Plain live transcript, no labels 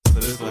So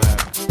this what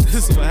happened.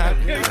 This is what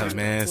happened. Yeah,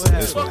 man. So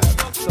this what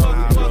happened.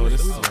 Nah, bro. This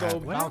is what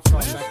happened. Nah,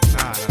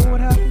 What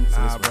happened?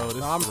 Nah, bro.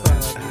 This I'm is what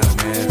happened.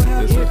 Man,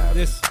 this what happened.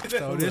 This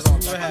is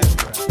what happened.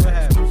 What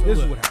happened? This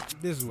is what happened.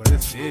 This is what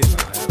happened. This is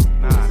what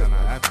happened. Nah.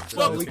 Happened. This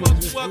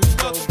is what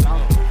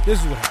happened. This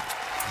is what happened.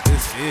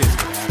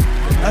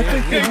 I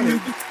think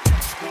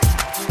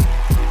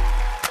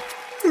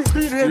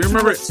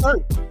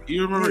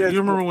You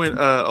remember when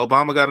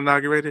Obama got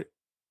inaugurated?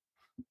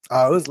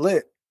 Oh, it was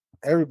lit.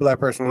 Every black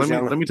person was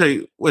Let me tell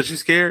you, was you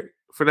scared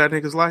for that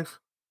nigga's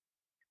life?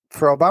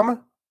 For Obama?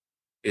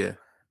 Yeah.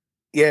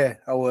 Yeah,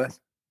 I was.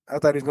 I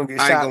thought he was gonna get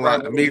I shot. ain't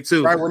gonna lie. Me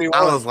too. Right when he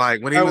I was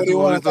like, when he was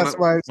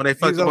when they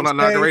fucked up on the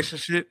inauguration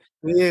shit.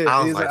 Yeah,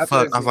 I was like,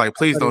 fuck. I was like,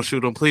 please don't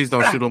shoot him. Please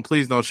don't shoot him.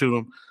 Please don't shoot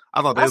him.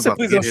 I thought they was about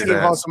to get his on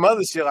ass. some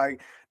other shit,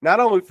 like not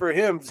only for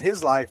him,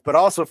 his life, but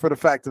also for the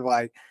fact of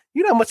like,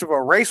 you know how much of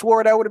a race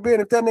war that would have been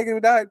if that nigga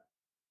died?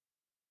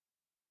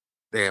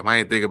 Damn, I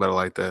ain't think about it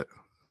like that.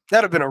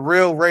 That'd have been a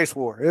real race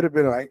war. It'd have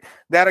been like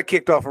that'd have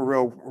kicked off a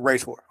real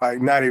race war.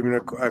 Like not even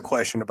a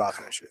question about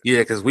that shit. Yeah,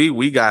 because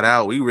we got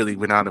out. We really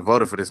went out and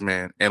voted for this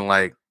man. And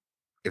like,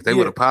 if they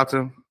would have popped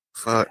him,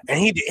 fuck. And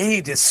he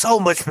did so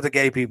much for the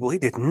gay people. He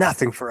did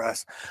nothing for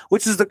us,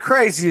 which is the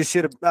craziest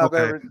shit I've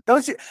ever.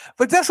 Don't you?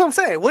 But that's what I'm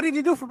saying. What did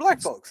he do for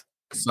black folks?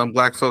 Some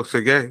black folks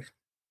are gay.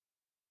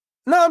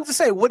 No, I'm just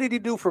saying. What did he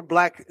do for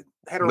black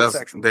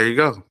heterosexual? There you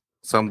go.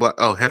 Some black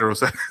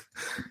heterosexual.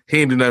 He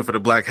ain't do nothing for the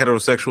black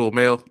heterosexual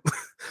male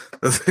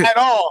at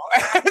all.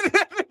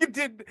 He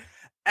did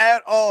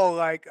at all.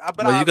 Like,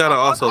 but you gotta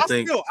also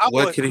think.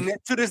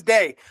 To this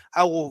day,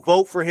 I will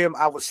vote for him.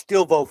 I will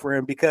still vote for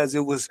him because it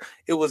was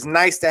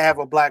nice to have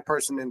a black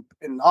person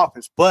in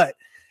office. But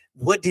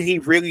what did he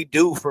really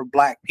do for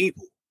black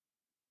people?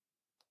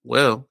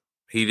 Well,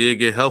 he did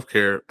get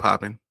healthcare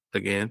popping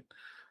again.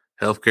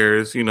 Healthcare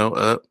is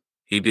up.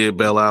 He did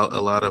bail out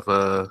a lot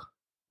of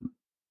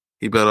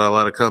He built out a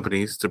lot of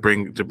companies to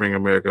bring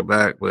America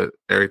back, but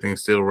everything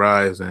still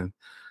rise, and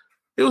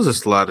it was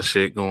just a lot of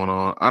shit going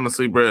on.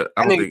 Honestly, bro,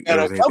 I don't think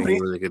there was anything he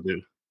really could do.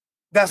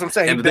 That's what I'm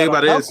saying. And the thing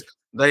about it is,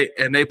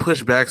 they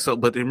pushed back so.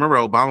 But remember,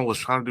 Obama was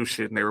trying to do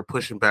shit, and they were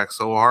pushing back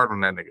so hard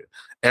on that nigga.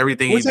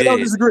 Everything which he I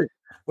did,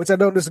 which I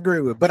don't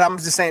disagree with. But I'm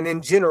just saying,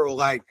 in general,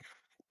 like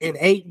in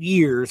 8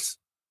 years.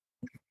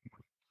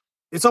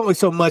 It's only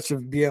so much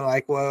of being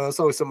like, well, it's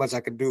only so much I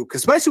can do. Because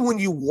especially when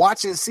you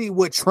watch and see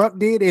what Trump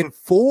did in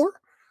 4,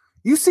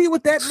 you see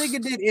what that nigga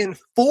did in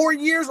 4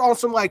 years on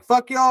some like,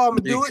 fuck y'all, I'm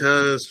gonna do it.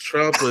 Because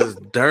Trump was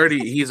dirty.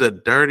 He's a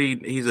dirty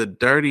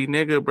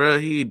nigga, bro.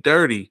 He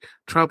dirty.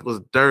 Trump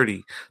was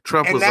dirty.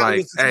 Trump was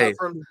like, hey,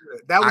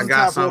 I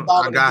got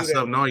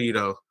something on you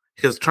though.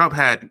 Because Trump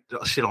had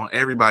shit on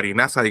everybody, and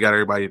that's how he got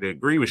everybody to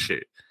agree with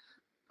shit.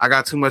 I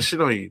got too much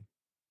shit on you.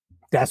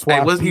 That's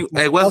why.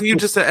 Wasn't you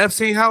just at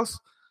Epstein house?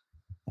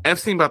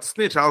 Epstein about to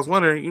snitch. I was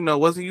wondering,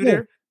 wasn't you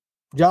there?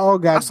 Y'all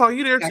got. I saw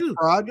you there too.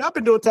 Fraud. Y'all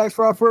been doing tax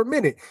fraud for a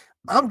minute.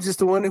 I'm just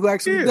the one who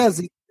actually does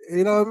it.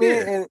 You know what I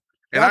mean?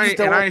 And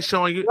I ain't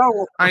showing you.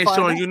 I ain't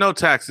showing you no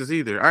taxes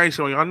either. I ain't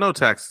showing y'all no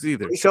taxes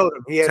either. He showed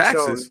him. He had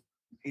taxes. Shown.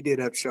 He did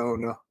have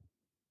shown though.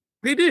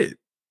 He did.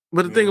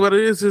 But the thing about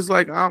it is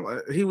like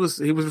he was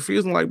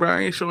refusing. Like, bro, I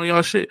ain't showing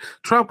y'all shit.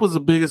 Trump was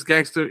the biggest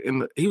gangster,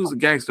 he was a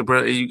gangster, bro.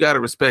 And you gotta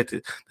respect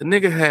it. The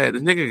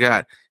nigga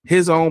got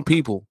his own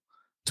people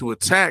to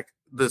attack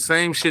the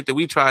same shit that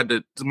we tried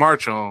to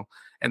march on,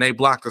 and they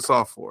blocked us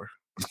off for.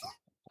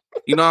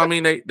 You know what I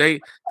mean?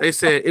 They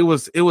said it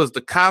was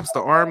the cops,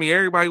 the army,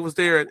 everybody was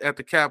there at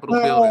the Capitol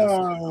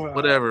buildings,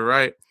 whatever,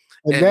 right?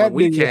 And when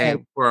we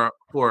came for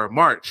a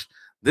march,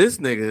 this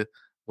nigga,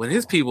 when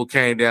his people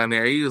came down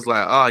there, he was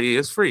like, "Oh yeah,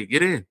 it's free.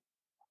 Get in.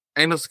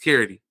 Ain't no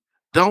security.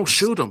 Don't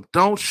shoot them.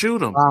 Don't shoot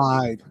them.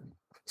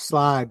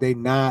 Slide. They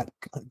not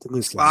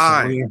listen.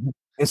 Slide.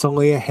 It's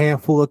only a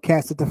handful of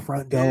cats at the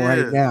front door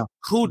right now.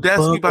 Who desk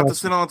we about to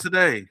sit on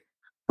today?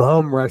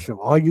 Bum rush them.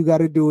 All you got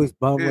to do is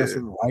bum rush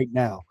them right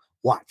now.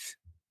 Watch.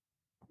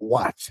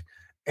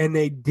 And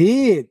they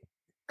did.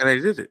 And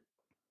they did it.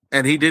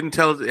 And he didn't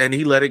tell, and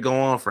he let it go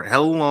on for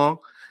hell long.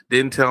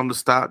 Didn't tell him to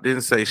stop.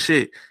 Didn't say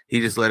shit.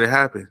 He just let it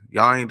happen.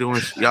 Y'all ain't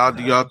doing shit. Y'all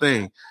do y'all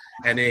thing.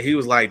 And then he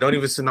was like, don't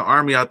even send the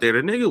army out there.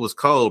 The nigga was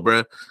cold,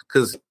 bro.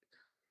 Because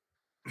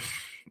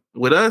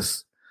with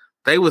us,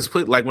 they was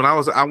put like when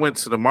I went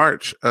to the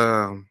march,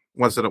 one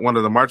of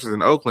the marches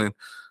in Oakland,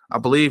 I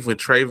believe when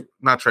George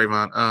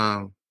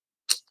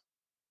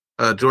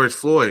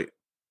Floyd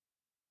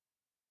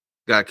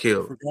got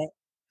killed.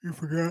 You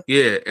forgot?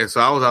 Yeah, and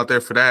so I was out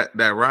there for that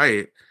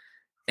riot,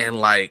 and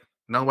like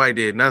nobody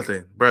did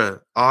nothing,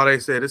 bruh. All they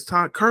said is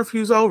time,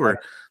 curfew's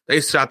over. They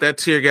shot that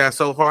tear gas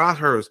so hard, I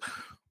heard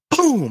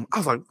boom. I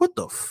was like, what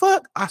the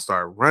fuck? I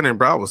started running,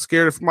 bro. I was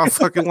scared for my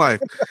fucking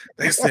life.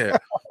 They said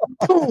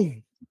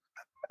boom.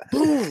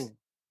 Boom.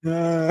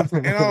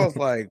 And I was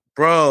like,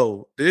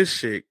 bro, this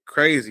shit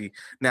crazy.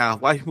 Now,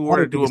 why people want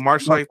to do a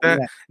march like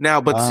that?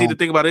 Now, but see, the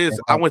thing about it is,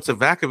 I went to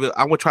Vacaville.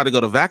 I would try to go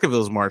to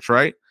Vacaville's march,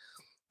 right?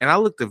 And I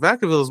looked at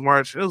Vacaville's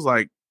march. It was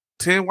like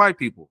 10 white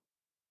people,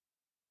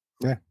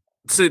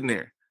 sitting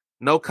there,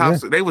 no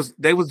cops. Yeah.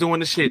 They was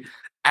doing the shit.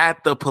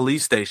 at the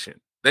police station.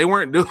 They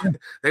weren't doing.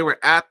 They were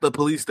at the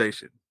police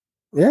station.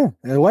 Yeah,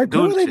 and white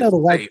people, Doing they shit know the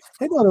white. safe.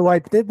 They know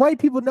the white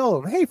people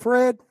know them. Hey,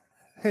 Fred.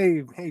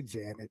 Hey,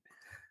 Janet.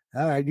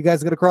 All right, you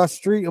guys gonna cross the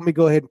street? Let me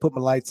go ahead and put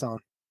my lights on.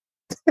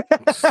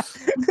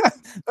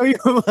 Let me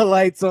put my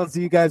lights on so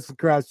you guys can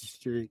cross the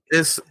street.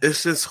 It's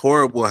just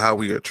horrible how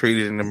we are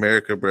treated in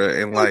America, bro.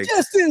 And No like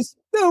justice,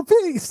 no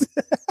peace.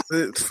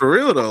 it's for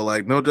real though,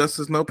 like no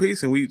justice, no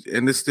peace,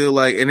 and it's still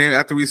like. And then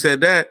after we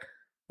said that,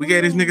 we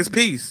gave these niggas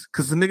peace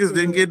because the niggas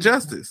didn't get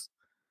justice.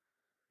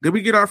 Did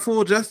we get our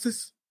full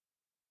justice?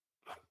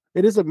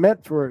 It isn't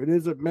meant for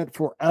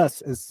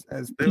us as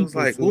It people. was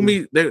like we'll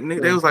meet. They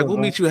was like we'll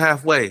meet you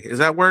halfway. Is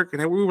that work?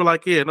 And then we were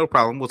like, yeah, no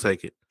problem, we'll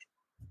take it.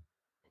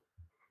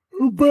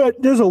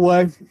 But there's a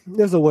way.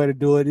 There's a way to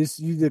do it. It's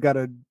you just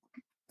gotta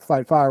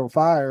fight fire with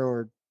fire,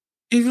 or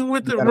Even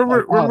with the You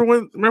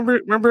gotta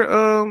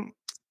remember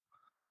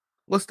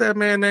what's that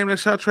man name that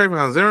shot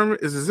Trayvon? Zimmerman?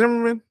 Is it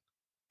Zimmerman?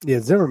 yeah,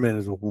 Zimmerman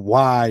is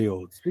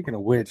wild. Speaking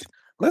of which,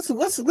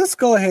 let's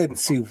go ahead and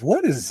see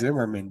what is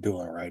Zimmerman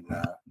doing right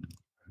now.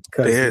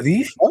 Yeah. Because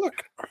the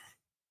fuck.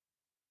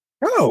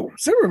 Oh,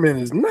 Zimmerman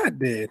is not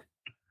dead.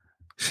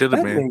 Should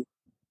have That been. nigga-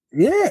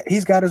 yeah,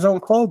 he's got his own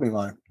clothing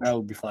line. That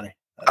would be funny.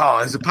 Oh,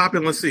 is it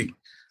popping? Let's see.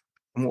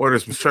 I'm gonna order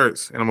some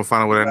shirts and I'm gonna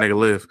find out where that nigga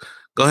live.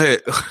 Go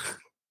ahead.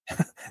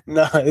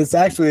 No, it's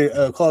actually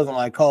a clothing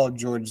line called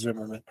George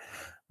Zimmerman.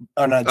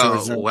 Oh, not George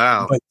Oh Zimmerman,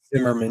 wow. but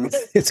Zimmerman.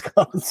 It's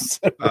called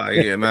Zimmerman. Oh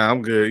yeah, nah,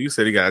 I'm good. You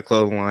said he got a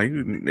clothing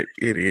line. You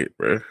idiot,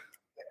 bro.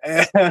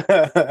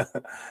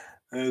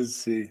 Let's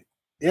see.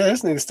 Yeah,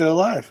 this nigga's still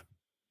alive.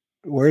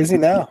 Where is he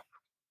now?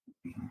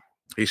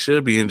 He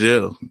should be in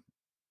jail.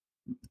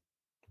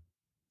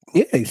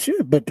 Yeah, he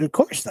should, but of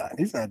course not.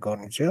 He's not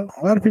going to jail.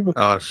 A lot of people.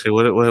 Oh shit!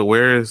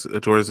 Where is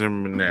George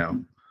Zimmerman now?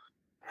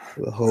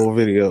 The whole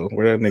video.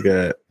 Where that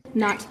nigga at?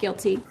 Not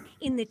guilty.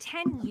 In the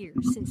 10 years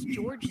since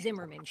George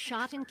Zimmerman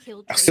shot and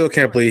killed, I still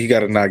can't believe he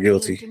got a not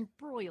guilty.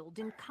 Embroiled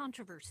in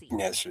controversy.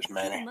 Yes, there's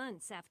many. 2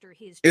 months after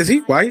his Is he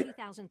July white?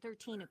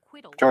 2013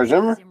 acquittal, George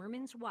Zimmerman?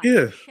 Zimmerman's wife,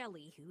 Yeah.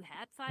 Shelley, who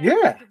had filed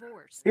Yeah. for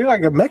divorce, He's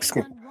like a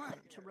Mexican. on one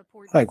to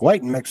report Like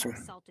white Zimmerman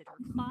Mexican. assaulted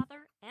her father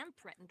and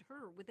threatened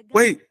her with a gun.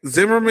 Wait,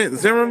 Zimmerman,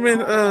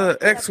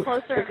 ex.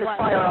 Closer to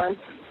firearms,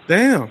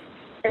 Damn.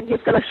 and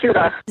he's gonna shoot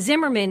us.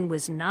 Zimmerman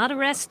was not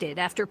arrested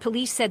after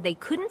police said they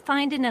couldn't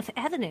find enough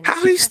evidence. How to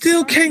he press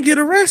still can't get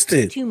charges.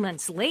 arrested? 2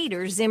 months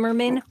later,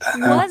 Zimmerman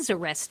was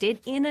arrested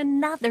in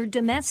another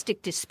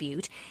domestic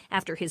dispute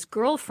after his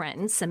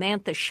girlfriend,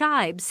 Samantha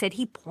Scheib, said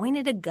he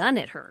pointed a gun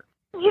at her.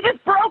 You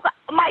just broke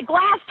my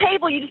glass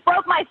table. You just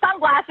broke my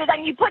sunglasses,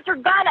 and you put your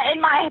gun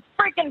in my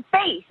freaking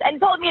face and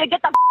told me to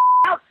get the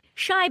out.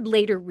 Scheib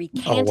later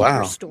recanted wow.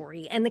 her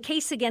story, and the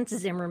case against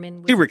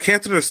Zimmerman was He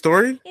recanted her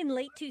story. in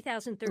late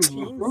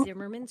 2013.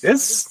 Zimmerman started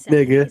This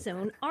selling nigga. his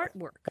own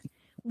artwork.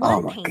 Oh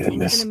One my painting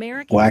goodness. of an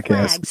American Whack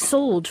flag ass.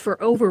 sold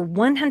for over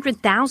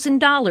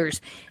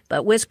 $100,000,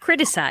 but was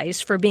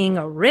criticized for being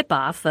a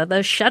ripoff of a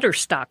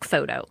Shutterstock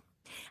photo.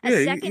 A Yeah,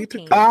 he second took-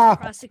 painting, Ah.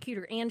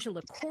 prosecutor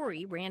Angela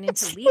Corey ran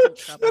into legal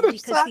trouble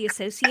because the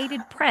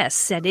Associated Press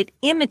said it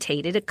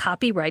imitated a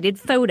copyrighted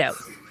photo.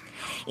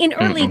 In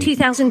early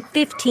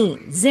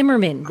 2015,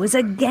 Zimmerman was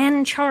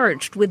again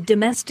charged with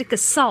domestic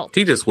assault.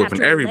 He just whooping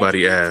after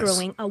everybody allegedly ass.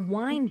 throwing a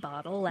wine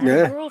bottle at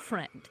Yeah. a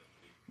girlfriend.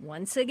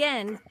 Once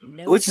again,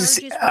 no Which is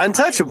charges were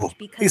untouchable. filed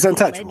because He's the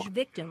untouchable. alleged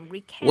victim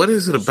recanted What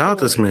is it her about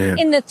this story. man?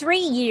 In the 3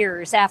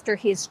 years after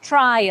his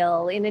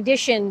trial, in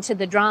addition to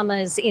the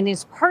dramas in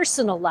his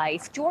personal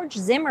life, George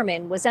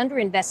Zimmerman was under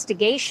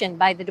investigation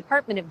by the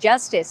Department of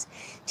Justice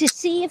to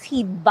see if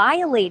he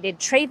violated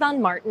Trayvon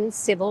Martin's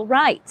civil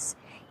rights.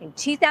 In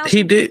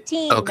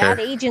 2015, Okay. that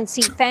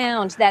agency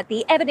found that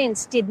the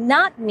evidence did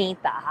not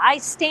meet the high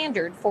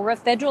standard for a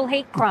federal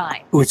hate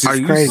crime. Which is Are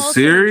you crazy. Also in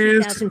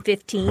serious?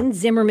 2015,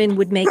 Zimmerman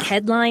would make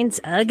headlines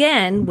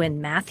again when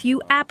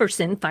Matthew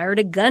Apperson fired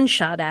a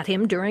gunshot at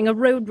him during a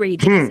road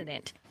rage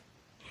incident.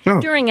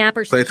 Oh, During they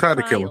Apperson's tried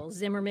to kill trial, him.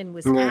 Zimmerman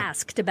was Yeah.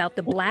 asked about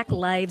the Black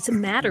Lives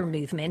Matter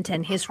movement,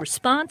 and his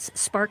response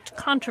sparked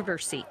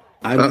controversy.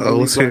 I don't believe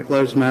let's hear Black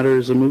Lives Matter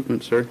is a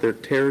movement, sir. They're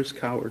terrorist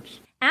cowards.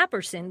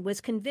 Apperson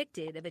was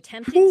convicted of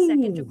attempted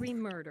second-degree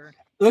murder.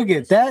 Look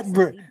at that,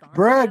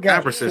 bruh.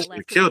 Got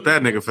Apperson killed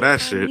that nigga for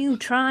that shit. New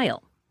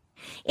trial.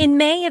 In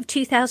May of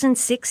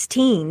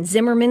 2016,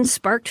 Zimmerman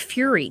sparked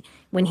fury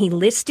when he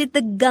listed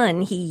the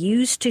gun he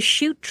used to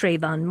shoot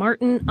Trayvon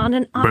Martin on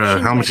an auction.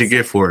 Bruh, how much you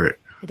get website. for it?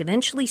 It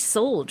eventually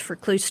sold for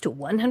close to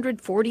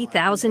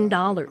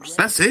 $140,000.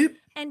 That's it.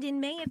 And in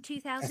May of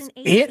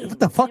 2018, it? What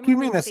the fuck you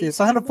mean that's it? It's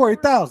Zimmerman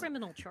faced $140,000. more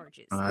criminal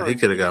charges. He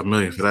could have got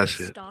millions for that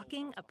shit.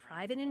 Stalking a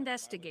private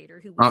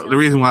investigator who was The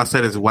reason why I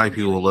said held is white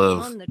people love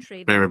on the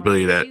Trayvon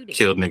memorabilia that Martin shooting.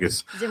 killed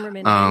niggas.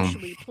 Zimmerman Um,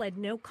 actually pled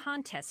no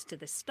contest to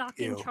the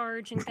stalking Ew.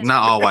 charge.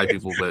 Not all white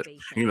people, but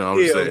you know what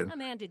I'm Ew. saying.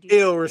 Amanda Duke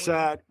Ew, reported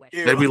Rashad. West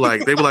Ew. They be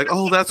like,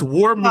 oh, that's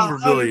war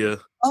memorabilia.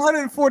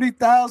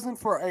 140,000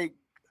 for a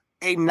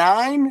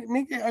 9,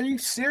 nigga. Are you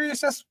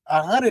serious? That's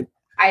 100.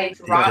 I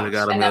dropped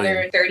got a another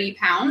million. 30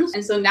 pounds.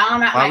 And so now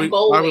I'm at Why my we-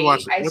 goal why we weight.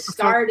 watching- I what the fuck?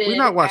 started We're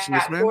not watching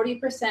this, at man.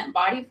 40%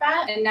 body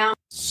fat, and now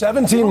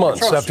 17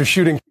 months after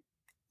shooting.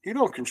 You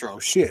don't control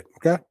shit.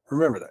 Okay,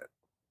 remember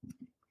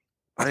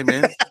that. Hey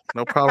man,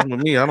 no problem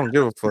with me. I don't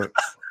give a fuck.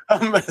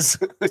 I'm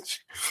messing with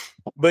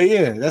you. But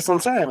yeah, that's what I'm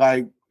saying.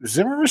 Like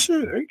Zimmerman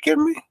shit. Are you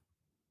kidding me?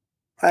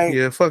 Like,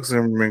 Yeah, fuck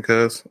Zimmerman,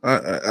 cuz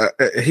I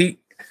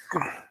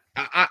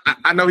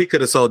know he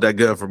could have sold that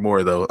gun for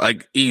more though.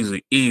 Like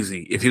easy.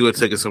 If he would have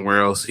taken it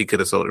somewhere else, he could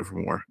have sold it for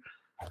more.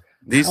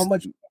 These how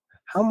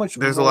much?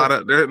 there's a more- lot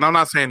of I'm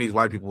not saying these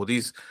white people.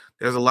 There's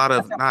a lot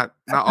of not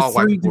all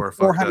white people are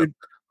fucked up.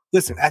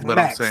 Listen, at But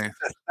max, I'm saying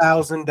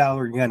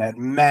 $1,000 gun at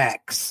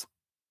max.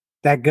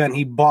 That gun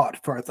he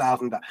bought for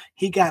 $1,000.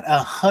 He got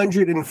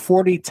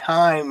 140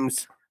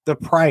 times the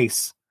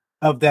price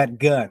of that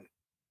gun.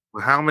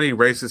 how many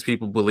racist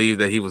people believe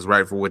that he was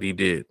right for what he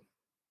did?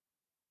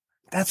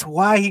 That's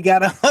why he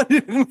got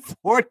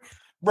 140.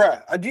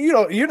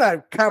 Bruh, you're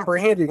not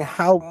comprehending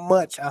how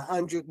much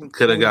 140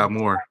 Could have got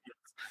more.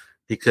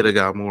 He could have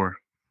got more.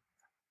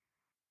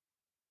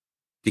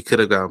 He could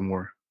have got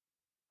more.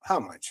 How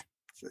much?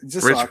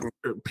 Just Rich so I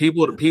can-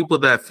 people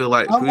that feel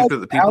like How much- people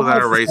that how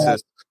are much is that?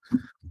 racist.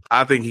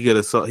 I think he could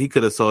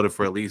have sold it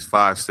for at least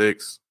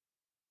 5-6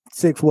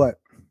 6 what?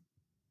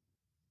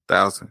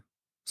 thousand,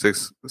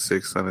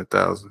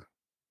 600,000,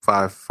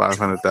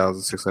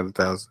 500,000,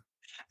 600,000.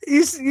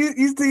 You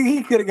think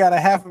he could have got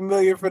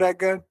 $500,000 for that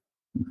gun?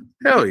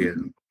 Hell yeah,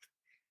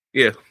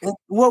 yeah. And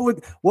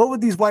what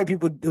would these white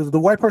people do? The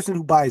white person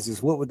who buys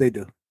this, what would they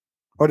do?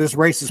 Or this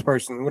racist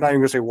person? We're not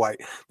even gonna say white.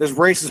 This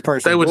racist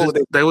person. They would what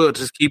just they would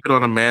just keep it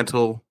on a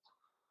mantle,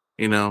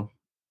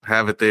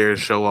 have it there and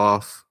show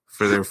off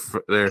for their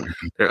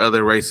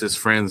other racist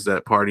friends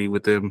that party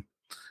with them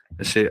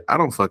and shit. I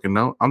don't fucking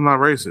know. I'm not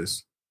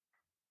racist.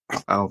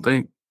 I don't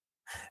think.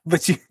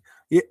 But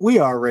we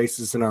are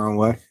racist in our own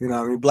way. You know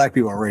what I mean? Black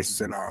people are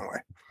racist in our own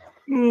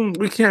way.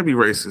 We can't be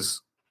racist.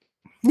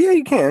 Yeah,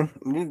 you can.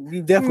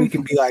 You definitely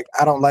can be like,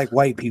 I don't like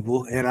white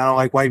people, and I don't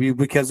like white people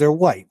because they're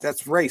white.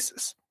 That's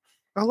racist.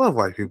 I love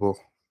white people.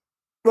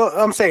 Well,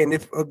 I'm saying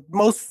if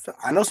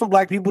I know some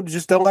black people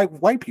just don't like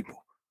white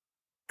people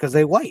because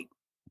they white.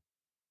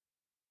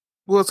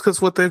 Well, it's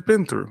because what they've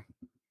been through.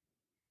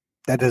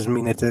 That doesn't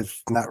mean that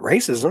it's not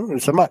racism.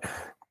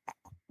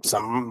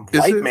 Some Is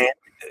white it? man,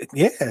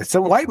 yeah,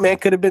 some white man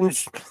could have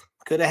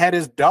had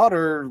his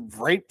daughter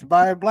raped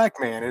by a black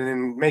man and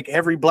then make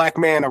every black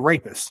man a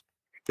rapist.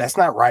 That's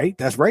not right.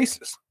 That's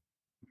racist.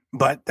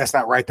 But that's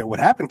not right that would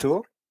happen to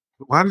him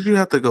Why did you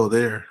have to go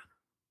there?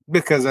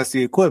 because that's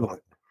the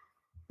equivalent.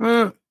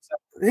 Uh,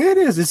 It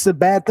is. It's a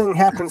bad thing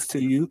happens to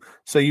you,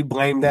 so you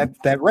blame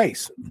that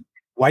race.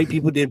 White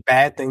people did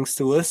bad things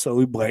to us, so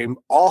we blame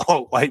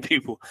all white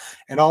people.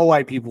 And all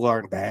white people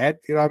aren't bad.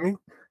 You know what I mean?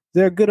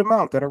 There are a good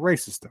amount that are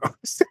racist, though.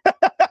 it's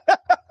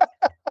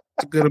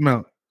a good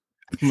amount.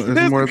 There's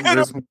There's more. a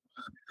good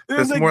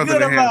There's a more than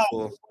good a amount.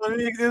 handful. I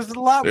mean, there's a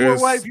lot more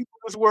There's- white people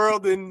in this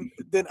world than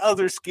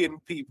other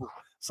skinned people.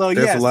 So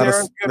There's yes, a lot there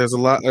of. are good. There's a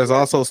lot. There's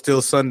also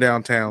still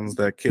sundown towns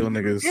that kill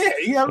niggas. Yeah,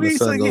 you know what I when the mean?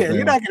 So sun goes yeah, you're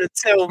down. not gonna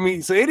tell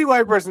me. So any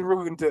white person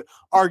willing to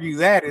argue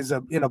that is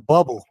in a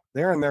bubble.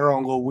 They're in their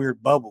own little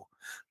weird bubble.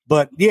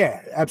 But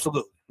yeah,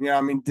 absolutely. You know what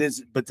I mean?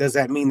 Does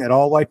that mean that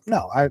all white?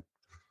 No,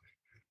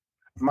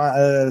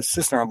 my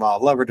sister-in-law,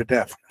 love her to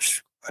death.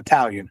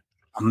 Italian,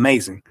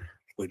 amazing.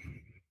 Would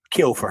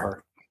kill for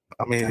her.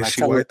 I mean, And is I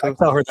she tell, her, white I though?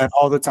 tell her that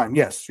all the time.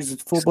 Yes, she's a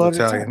She's full-blooded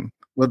Italian. Italian.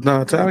 But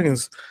no,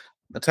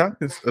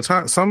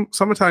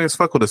 some Italians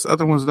fuck with us.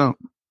 Other ones don't.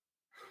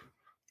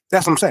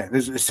 That's what I'm saying.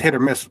 It's hit or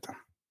miss with them.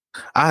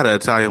 I had an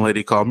Italian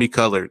lady call me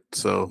colored.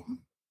 So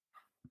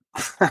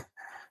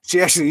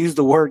She actually used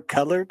the word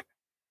colored.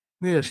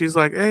 yeah, she's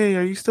like, "Hey,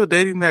 are you still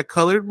dating that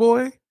colored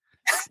boy?"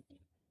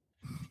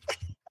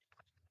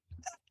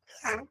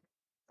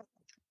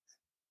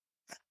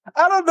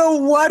 I don't know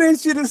why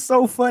this shit is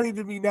so funny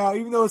to me now,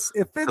 even though it's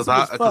offensive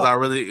as Because fuck. I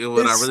really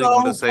what I It's really so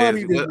want to say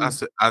funny is to what me. I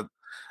said.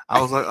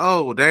 I was like,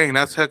 "Oh, dang,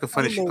 that's hecka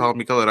funny." She know. called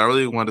me colored. I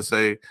really wanted to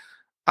say,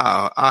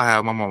 "I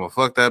have my mama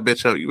fuck that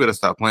bitch up. You better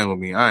stop playing with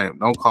me.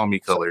 Don't call me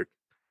colored."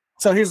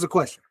 So here's the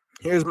question.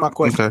 Here's my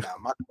question Okay. now.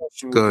 My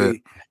question Go would ahead.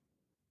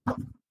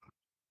 be,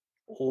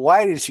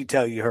 why did she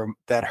tell you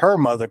that her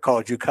mother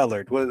called you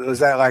colored? Was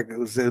that like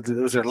was there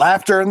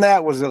laughter in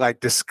that? Was it like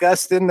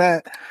disgust in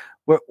that?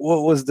 What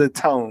was the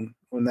tone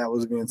when that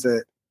was being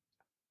said?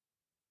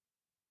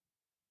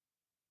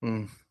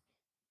 Mm.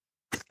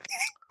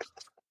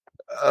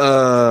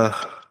 I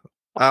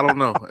don't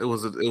know. It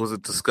was a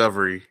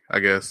discovery, I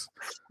guess.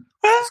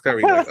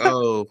 Discovery, like,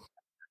 oh,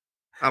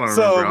 I don't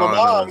So remember. my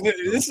All I know mom,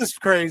 is- this is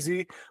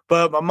crazy,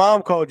 but my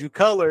mom called you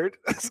colored.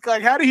 It's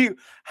like, how do you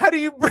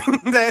bring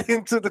that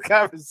into the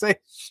conversation?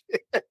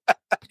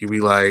 you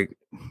be like,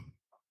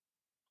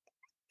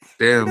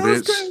 damn, That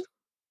was bitch, crazy.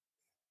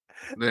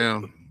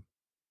 damn.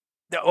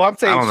 No, I'm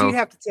saying I don't she know.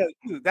 have to tell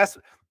you.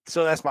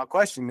 That's my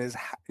question is,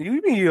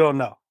 you mean you don't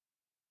know?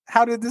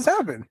 How did this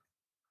happen?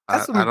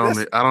 I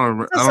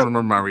don't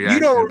remember my reaction,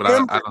 You don't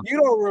remember.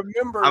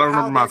 I don't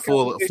how remember my that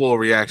conversation- full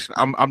reaction.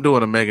 I'm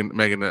doing a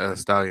Megan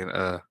Stallion.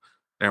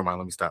 Never mind.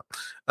 Let me stop.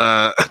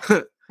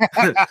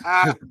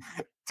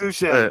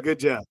 Touche. Good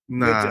job.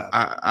 Nah, Good job.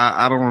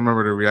 I don't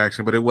remember the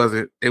reaction, but it was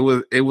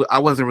I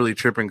wasn't really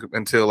tripping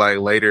until like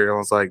later. I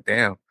was like,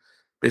 damn,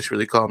 bitch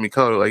really called me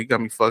colored. Like, you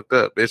got me fucked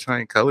up, bitch. I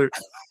ain't colored,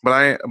 but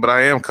I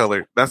am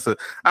colored. I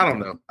don't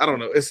know.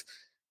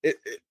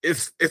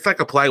 It's like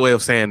a polite way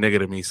of saying nigga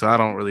to me, so I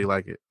don't really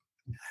like it.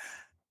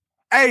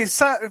 Hey,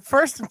 so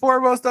first and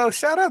foremost, though,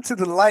 shout out to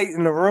the light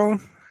in the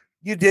room.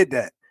 You did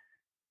that.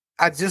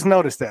 I just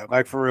noticed that,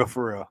 like for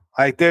real.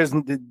 Like there's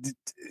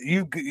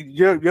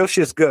your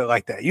shit's good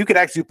like that. You could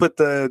actually put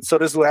so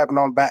this is what happened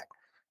on back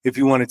if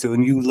you wanted to,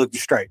 and you looked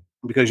straight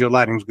because your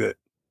lighting's good.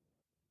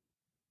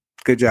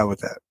 Good job with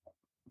that.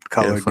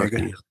 Colored fuck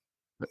nigga. you.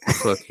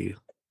 Fuck you.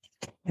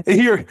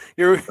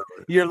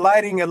 Your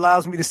lighting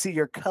allows me to see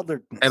your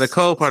coloredness. And the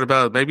cold part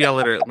about it, maybe I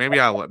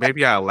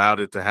allowed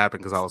it to happen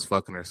because I was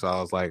fucking her. So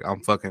I was like,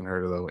 I'm fucking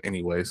her though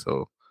anyway.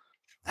 So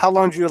how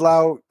long did you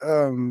allow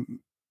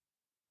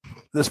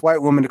this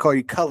white woman to call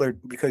you colored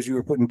because you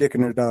were putting dick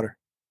in her daughter?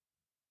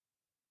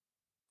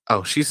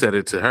 Oh, she said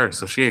it to her,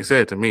 so she ain't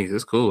said it to me.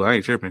 It's cool. I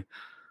ain't tripping.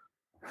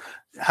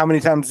 How many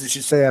times did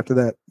she say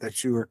after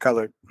that you were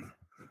colored?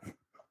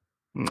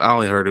 I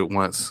only heard it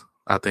once,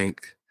 I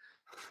think.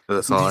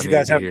 That's all Did you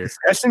guys have a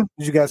discussion?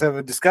 Did you guys have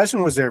a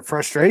discussion? Was there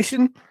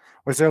frustration?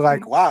 Was there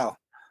like, wow?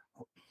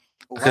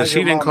 Because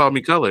she didn't call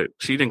me colored.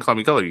 She didn't call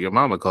me colored. Your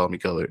mama called me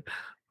colored.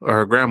 Or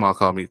her grandma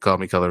called me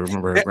colored.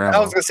 Remember her grandma? I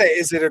was gonna say,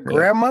 is it a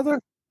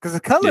grandmother? Because the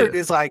colored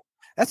is like,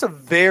 that's a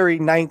very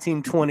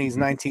 1920s,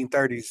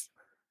 1930s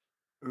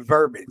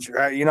verbiage,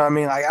 right? You know what I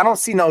mean? Like, I don't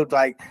see no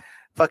like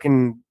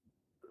fucking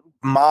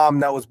mom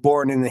that was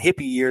born in the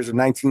hippie years of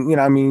 19, you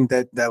know what I mean,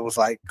 that was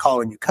like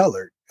calling you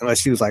colored, unless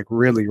she was like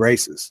really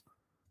racist.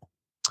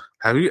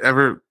 Have you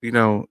ever,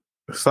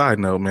 side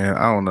note, man,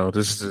 I don't know.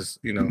 This is just,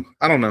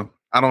 I don't know.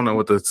 I don't know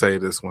what to say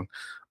this one.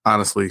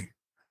 Honestly,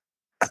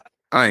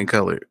 I ain't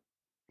colored.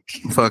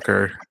 Fuck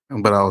her.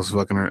 But I was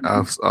fucking her. I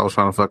was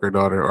trying to fuck her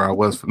daughter, or I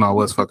was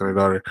fucking her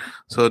daughter.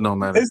 So it don't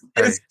matter.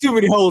 There's too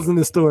many holes in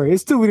the story.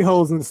 It's too many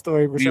holes in the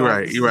story. You're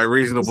right.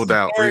 Reasonable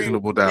doubt.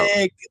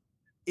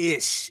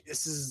 Ish.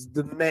 This is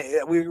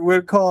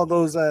we're called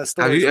those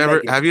stories.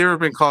 Have you ever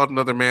been called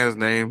another man's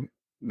name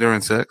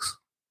during sex?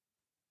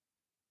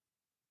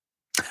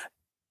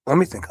 Let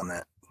me think on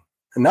that.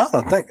 No, I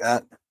don't think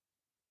that.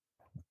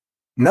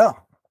 No.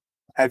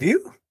 Have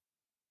you?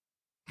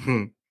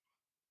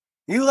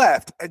 You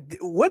laughed.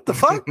 What the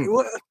fuck?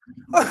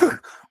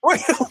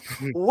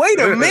 Wait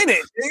a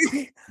minute.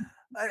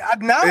 I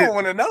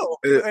want to know.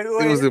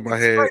 It was in my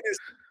head.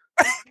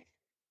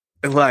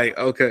 Like,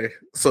 okay,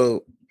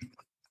 so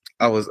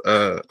I was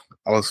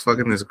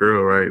fucking this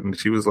girl, right? And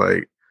she was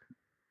like,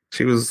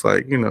 she was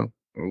one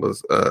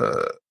of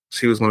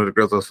the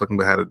girls I was fucking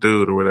but had a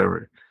dude or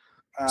whatever.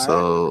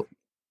 So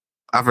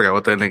I forgot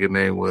what that nigga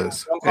name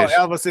was.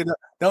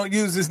 Don't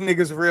use this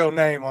nigga's real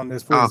name on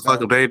this. Oh,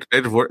 fuck them. They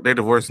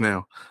divorced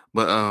now.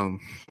 But oh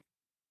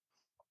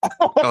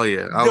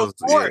yeah, I was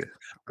like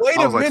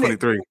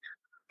 23.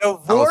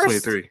 Divorce? I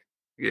was 23.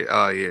 Yeah.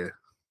 Oh yeah.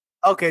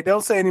 Okay,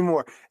 don't say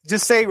anymore.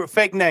 Just say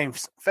fake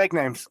names. Fake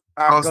names.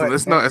 Also,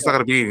 it's not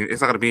gonna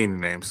be any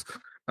names.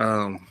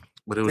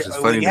 But it was just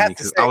funny to me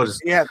because I was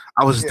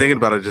just thinking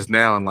about it just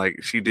now, and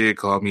like she did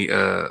call me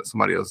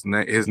somebody else's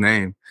his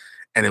name,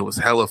 and it was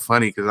hella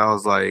funny because I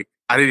was like,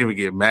 I didn't even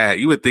get mad.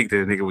 You would think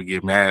that a nigga would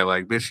get mad,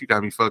 like, bitch, you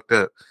got me fucked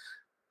up.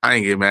 I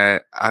didn't get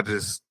mad. I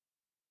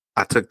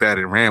took that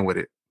and ran with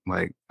it.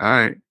 Like, all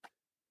right,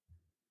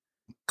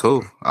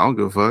 cool. I don't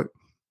give a fuck.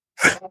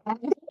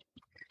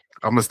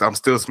 I'm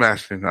still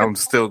smashing. I'm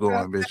still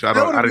going, bitch. I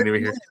didn't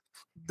even hear.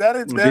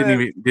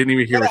 Didn't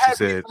even hear what you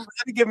said.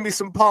 Give me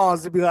some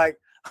pause to be like,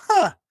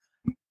 huh.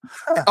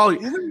 Oh,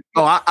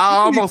 I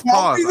almost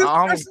paused. I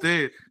almost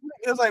did.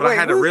 It was like, but I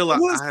had to realize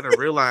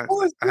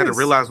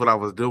what I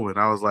was doing.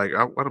 I was like,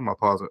 what am I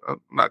pausing? I'm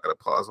not gonna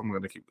pause. I'm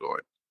gonna keep going.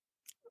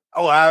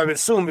 Oh, I would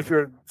assume if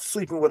you're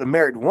sleeping with a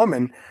married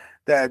woman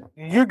that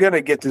you're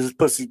gonna get this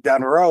pussy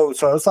down the road.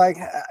 So it's like,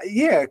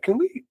 yeah, can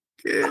we?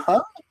 Yeah.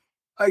 Huh?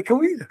 Like, can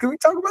we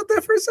talk about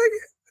that for a second?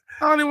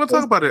 I don't even want to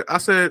talk about it. I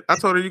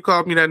told her you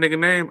called me that nigga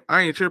name.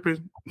 I ain't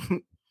tripping.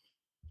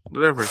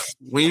 Whatever.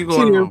 When you going?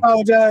 She didn't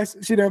apologize.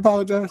 She didn't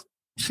apologize.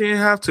 She didn't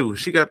have to.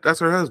 That's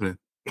her husband.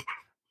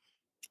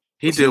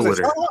 He deal with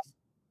her.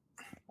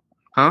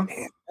 Huh?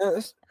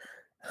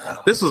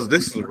 This was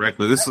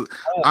reckless. This is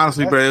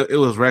honestly, bro. It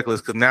was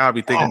reckless because now I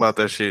be thinking about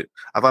that shit.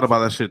 I thought about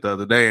that shit the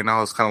other day, and I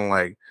was kind of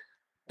like,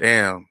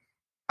 damn,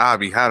 I'd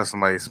be hot if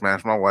somebody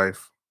smashed my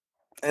wife.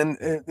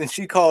 And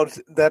she called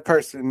that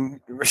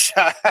person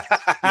Rashad.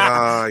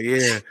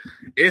 Yeah.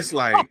 It's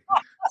like,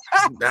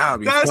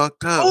 that'd be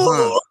fucked up,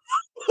 huh?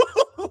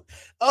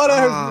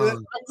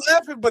 I'm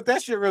laughing, but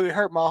that shit really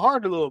hurt my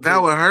heart a little bit.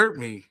 That would hurt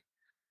me.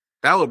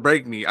 That would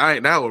break me.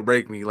 That would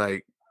break me.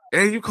 Like,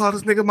 hey, you call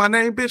this nigga my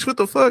name, bitch? What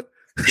the fuck?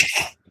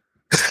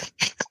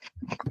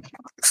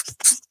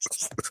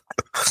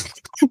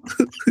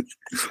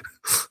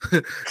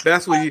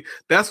 That's when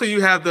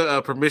you have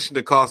the permission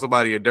to call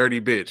somebody a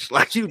dirty bitch.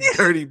 Like, you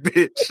dirty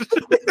bitch.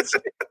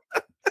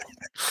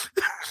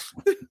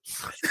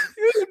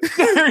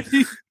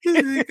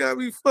 You got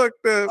me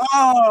fucked up.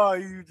 Oh,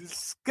 you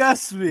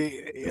disgust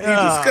me. You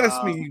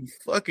disgust me, you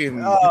fucking.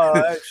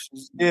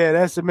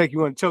 That's to make you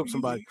want to choke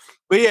somebody.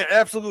 But yeah,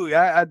 absolutely.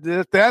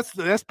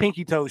 That's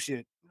pinky toe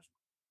shit.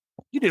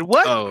 You did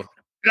what? Oh.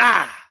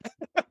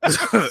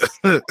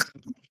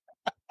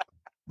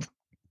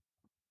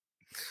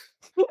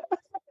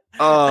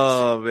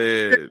 Oh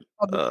man.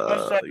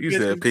 You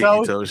said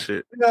pinky toe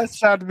shit. I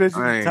shot the bitch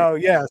in the toe.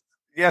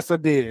 Yes, I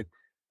did.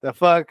 The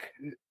fuck?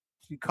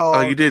 She called.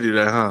 Oh, you did do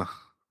that, huh?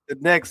 The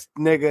next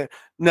nigga.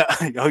 No,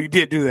 you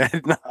did do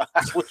that. No,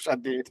 I wish I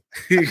did.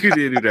 You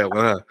did do that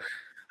one, huh?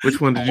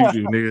 Which one did you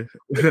do,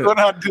 nigga? What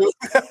I do?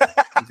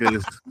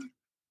 Because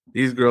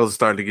these girls are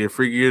starting to get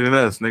freakier than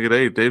us, nigga.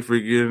 They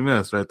freakier than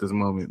us right this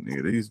moment,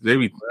 nigga. They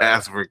be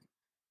asking for.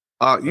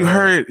 You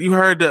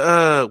heard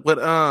the what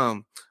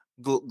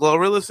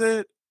Glorilla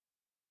said?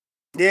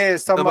 Yeah,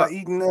 it's talking about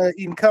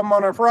eating cum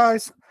on her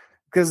fries.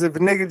 Because if a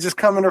nigga just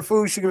come in her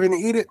food, she can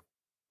eat it.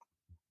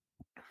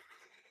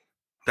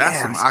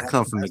 I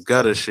come from the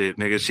gutter shit,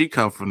 nigga. She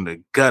come from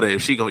the gutter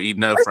if she gonna eat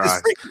nut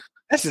fries.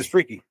 That's just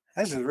freaky.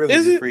 That's just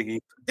really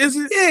freaky. Is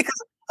it? Yeah,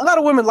 because a lot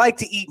of women like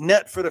to eat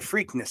nut for the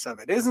freakness of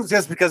it. It isn't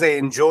just because they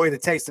enjoy the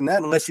taste of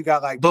nut, unless you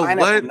got like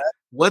pineapple nut.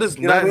 What does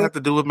nut have to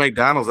do with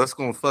McDonald's? That's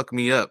gonna fuck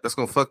me up. That's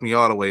gonna fuck me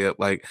all the way up.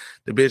 Like,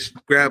 the bitch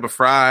grab a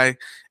fry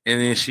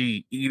and then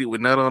she eat it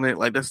with nut on it.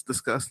 Like, that's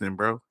disgusting,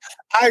 bro.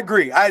 I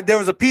agree. There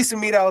was a piece of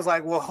meat I was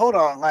like, well, hold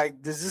on.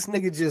 Like, does this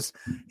nigga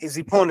is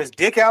he pulling his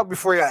dick out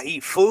before he gotta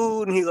eat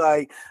food? And he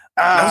like,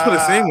 that's what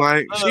it seemed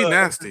like. She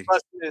nasty.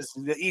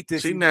 Eat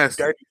this. She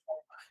nasty. Dirty.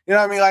 You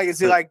know what I mean? Like,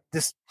 is it like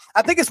this?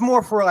 I think it's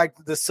more for like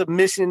the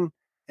submission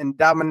and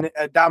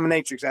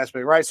dominatrix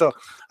aspect, right? So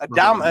a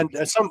dom,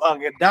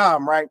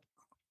 right?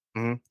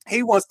 Mm-hmm.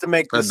 He wants to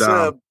make the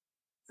sub.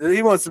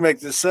 He wants to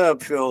make the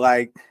sub feel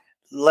like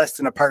less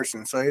than a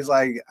person. So he's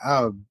like,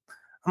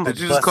 did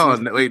you just call a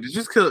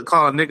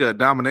nigga a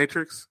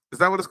dominatrix? Is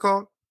that what it's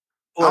called?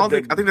 I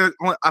think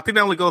that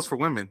only goes for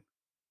women.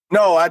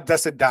 No,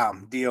 that's a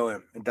dom,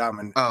 D-O-M,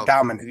 dominant. Oh,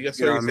 dominant. Yes,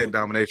 sir. You said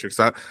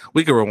dominatrix.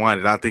 We can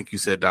rewind it. I think you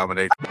said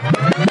dominatrix.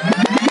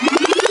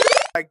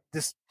 Like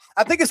this,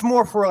 I think it's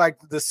more for like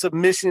the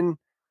submission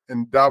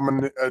and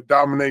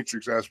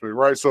dominatrix aspect,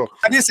 right? So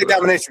I did say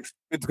dominatrix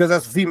because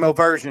that's a female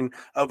version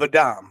of a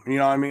dom. You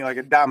know what I mean? Like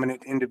a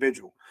dominant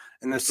individual.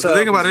 And the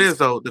thing about it is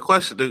though, the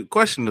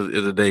question of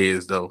the day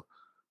is though,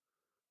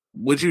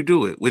 would you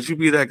do it? Would you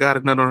be that guy to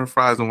nut on her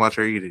fries and watch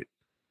her eat it?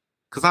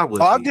 Because I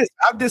would. Oh, I've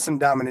did some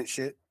dominant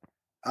shit.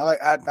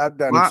 I've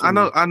done.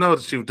 Well, I know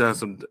that you've done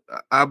some.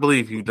 I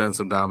believe you've done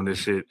some dominant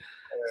shit.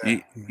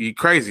 You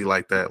crazy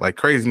like that? Like,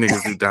 crazy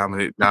niggas do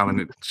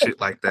dominant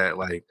shit like that.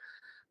 Like,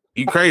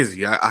 you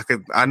crazy?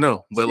 I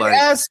know, but she like,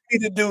 asked me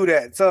to do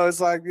that, so it's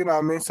like, you know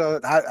what I mean. So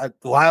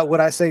why would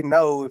I say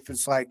no if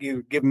it's like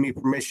you giving me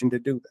permission to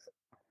do that?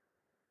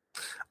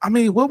 I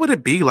mean, what would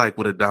it be like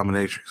with a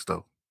dominatrix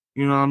though?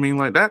 You know what I mean?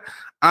 Like that.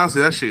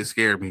 Honestly, that shit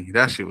scared me.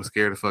 That shit was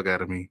scared the fuck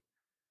out of me.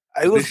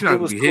 You're not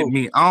gonna be hitting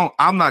me.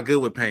 I'm not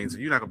good with pain, so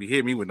you're not gonna be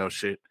hitting me with no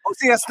shit. Oh,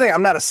 see, that's the thing.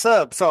 I'm not a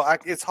sub, so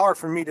it's hard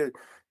for me to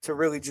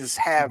really just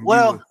have.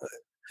 Well,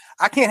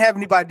 I can't have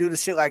anybody do the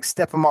shit like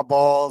step on my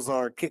balls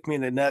or kick me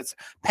in the nuts,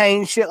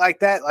 pain shit like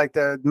that, like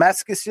the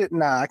masochist shit.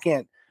 Nah, I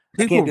can't.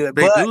 I can't do it.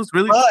 But dudes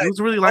really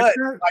like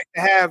that. Like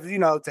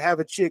to have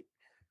a chick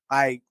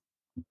like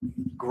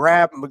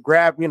grab,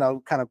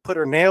 kind of put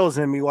her nails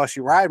in me while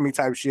she riding me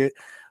type shit,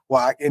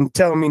 and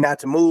telling me not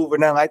to move,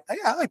 and I'm like,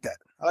 yeah, I like that.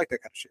 I like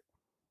that kind of shit.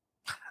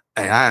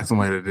 Hey, I had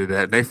somebody to do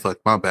that. And they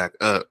fucked my back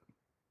up.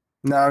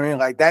 No, I mean,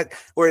 like that,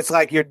 where it's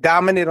like you're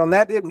dominant on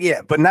that, yeah,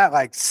 but not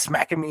like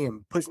smacking me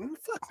and pushing.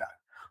 Fuck no.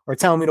 Or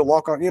telling me to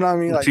walk on. You know what I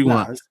mean? Like,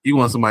 you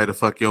want somebody to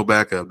fuck your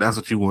back up. That's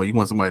what you want. You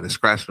want somebody to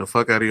scratch the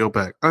fuck out of your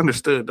back.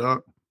 Understood,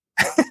 dog.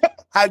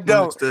 I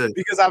don't,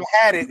 because I've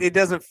had it. It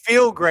doesn't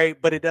feel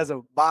great, but it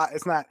doesn't.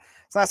 It's not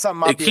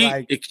something.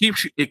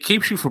 It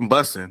keeps you from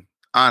busting.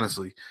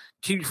 Honestly,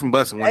 keep you from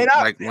busting. That's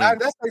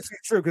actually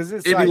true, because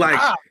it's like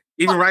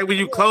even right when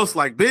you close,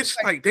 like, bitch,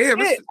 like, damn,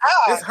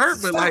 it's hurt,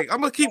 but like,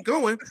 I'm gonna keep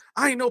going.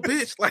 I ain't no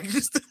bitch, like,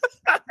 just.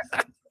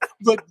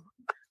 But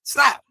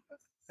stop.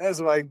 That's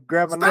like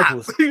grabbing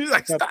nipples.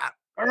 Like, stop.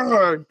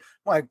 I'm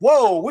like,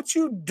 whoa, what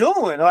you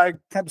doing? Like,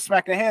 kind of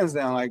smacking hands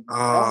down. Like,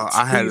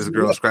 I had this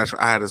girl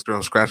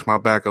scratch my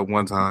back up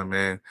one time,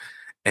 man,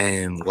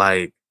 and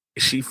like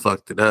she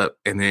fucked it up,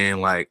 and then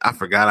like I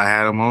forgot I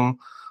had them on.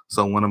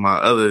 So one of my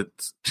other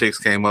chicks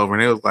came over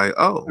and it was like,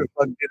 "Oh,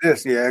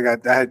 this, yeah,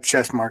 I had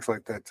chest marks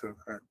like that too."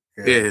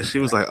 Yeah, she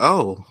was like,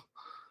 "Oh,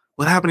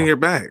 what happened to your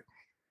back?"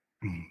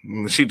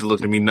 And she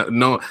looked at me.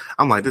 No,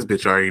 I'm like, this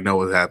bitch already know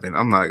what happened.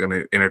 I'm not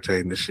gonna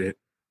entertain this shit.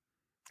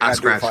 I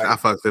scratched. I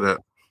fucked it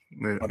up.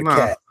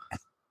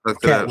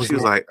 Fucked it up. She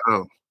was like,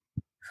 "Oh."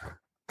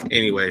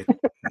 Anyway,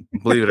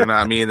 believe it or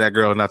not, me and that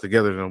girl are not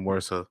together no more.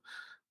 So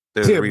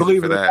There's a reason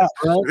believe for it or that.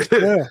 not,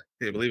 right? Yeah.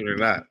 Yeah, believe it or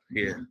not.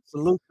 Yeah.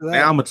 Salute to that.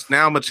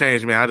 Now I'm a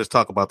change, man. I just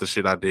talk about the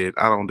shit I did.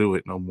 I don't do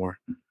it no more.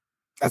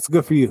 That's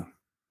good for you.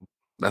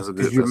 That's a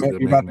good. You're, That's a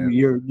good about man.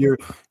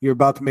 you're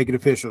about to make it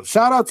official.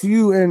 Shout out to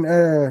you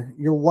and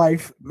your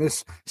wife,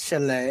 Miss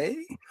Chalet.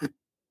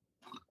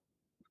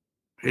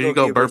 Here you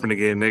go burping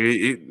again,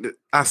 nigga.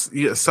 I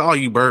saw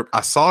you burp.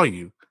 I saw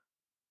you.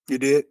 You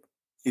did.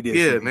 You did.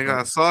 Yeah, nigga.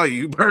 I saw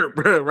you burp,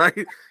 bro.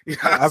 Right? Yeah,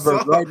 I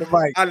burped right in the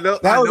mic. I know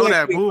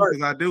that move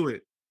because I do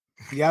it.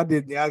 Yeah, I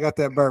did. Yeah, I got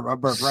that burp. I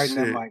burped right in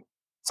that mic.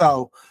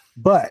 So,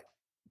 but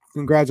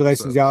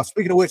congratulations, y'all.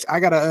 Speaking of which,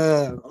 I'm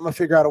gonna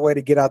figure out a way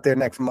to get out there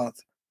next month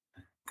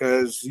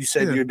because you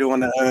said you're doing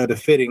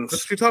the fittings.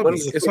 What you talking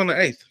about? It's on the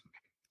 8th.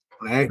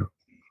 Hey,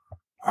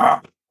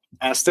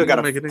 I still got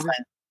to plan.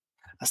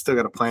 I still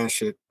got to plan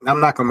shit. I'm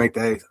not gonna make the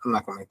 8th. I'm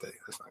not gonna make the 8th.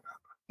 That's not gonna happen.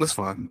 That's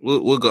fine.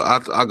 We'll go.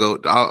 I'll go.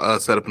 I'll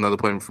set up another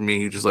appointment for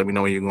me. You just let me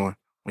know when you're going.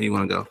 When you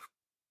want to go.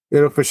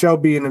 It'll for sure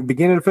be in the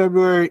beginning of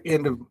February,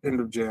 end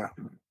of Jan.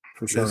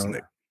 For sure.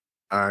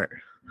 All right.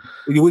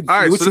 All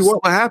right. So this is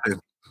what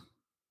happened.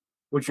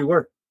 What you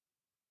work?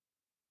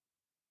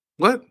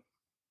 What?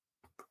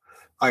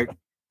 Like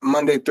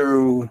Monday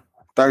through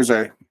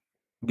Thursday.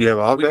 Do you have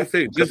all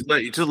day? Just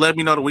let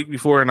me know the week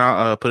before, and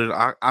I'll put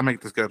it. I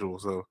make the schedule.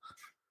 So.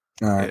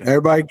 All right,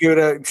 everybody,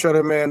 show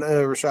that man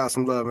Rashad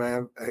some love,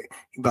 man. Hey,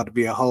 he about to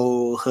be a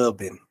whole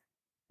husband.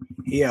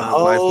 He a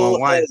whole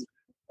wife.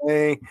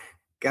 Hey,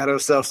 got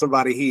himself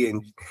somebody he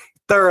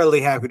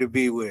thoroughly happy to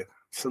be with.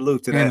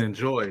 Salute to that. And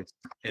enjoys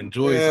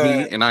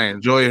me, and I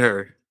enjoy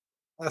her.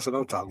 That's what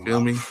I'm talking Feel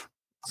about. me?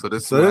 So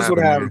this is what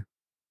happened.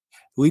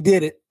 We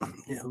did it.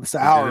 Yeah, it was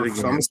an hour, so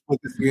I'm gonna split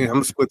this. Yeah, I'm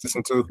gonna split this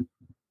in two.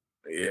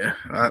 Yeah,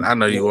 I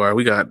know you are.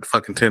 We got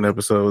fucking 10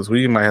 episodes.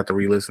 We might have to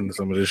re-listen to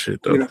some of this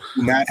shit though. We do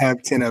not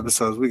have 10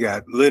 episodes. We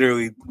got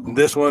literally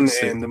this one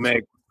and the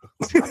max.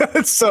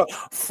 So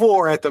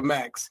 4 at the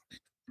max.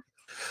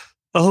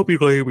 I hope you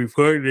gonna hear me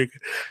farting.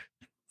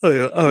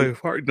 Oh,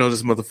 farting on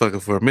this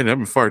motherfucker for a minute. I've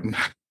been farting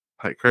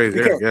like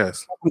crazy. I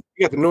guess. You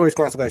got the noise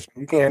cancellation.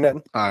 You can't hear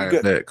nothing. All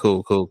right, bet.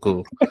 Cool.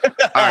 All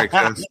right,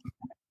 guys.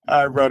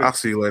 All right, brother. I'll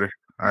see you later.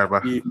 All right,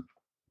 bye. Yeah.